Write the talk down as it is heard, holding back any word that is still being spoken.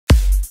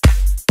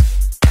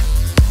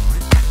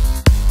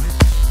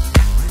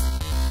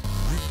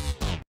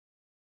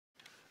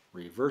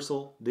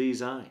reversal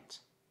designs.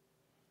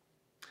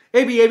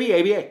 A B A B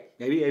A B A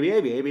A B A B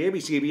A B A B A B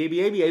C A B A B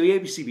A B A B A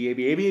B C B A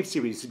B A B C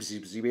B C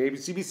B C B A B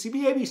C B C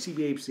B A B C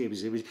B A B C B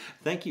C B.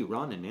 Thank you,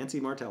 Ron and Nancy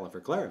Martella, for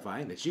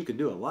clarifying that you can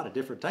do a lot of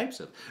different types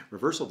of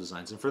reversal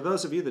designs. And for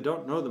those of you that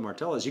don't know the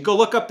Martellas, you go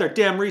look up their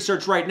damn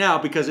research right now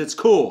because it's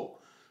cool.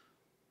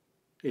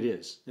 It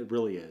is. It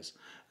really is.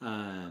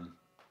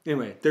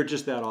 Anyway, they're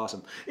just that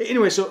awesome.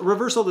 Anyway, so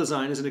reversal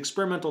design is an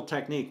experimental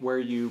technique where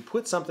you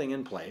put something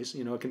in place,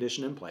 a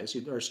condition in place,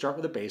 or start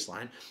with a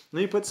baseline, and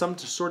then you put some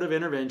sort of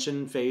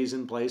intervention phase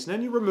in place, and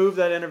then you remove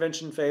that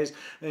intervention phase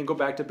and then go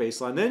back to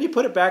baseline. Then you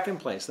put it back in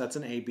place. That's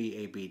an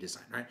AB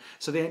design, right?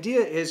 So the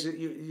idea is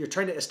you're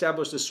trying to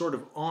establish this sort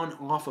of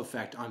on-off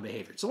effect on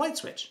behavior. It's a light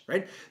switch,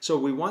 right? So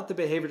we want the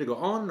behavior to go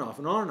on and off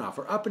and on and off,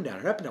 or up and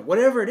down,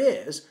 whatever it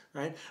is,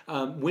 right?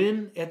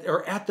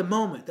 At the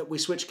moment that we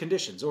switch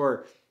conditions,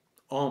 or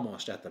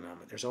almost at the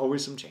moment. There's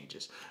always some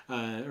changes,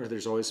 or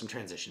there's always some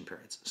transition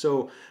periods.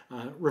 So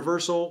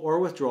reversal or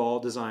withdrawal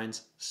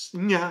designs,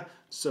 yeah.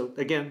 So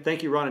again,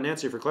 thank you, Ron and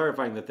Nancy, for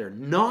clarifying that they're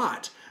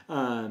not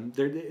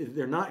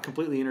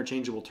completely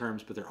interchangeable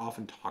terms, but they're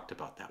often talked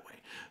about that way.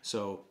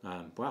 So,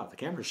 wow, the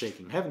camera's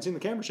shaking. Haven't seen the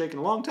camera shake in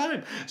a long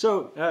time.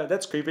 So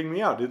that's creeping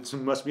me out. It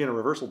must be in a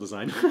reversal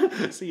design.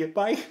 See you,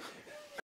 bye.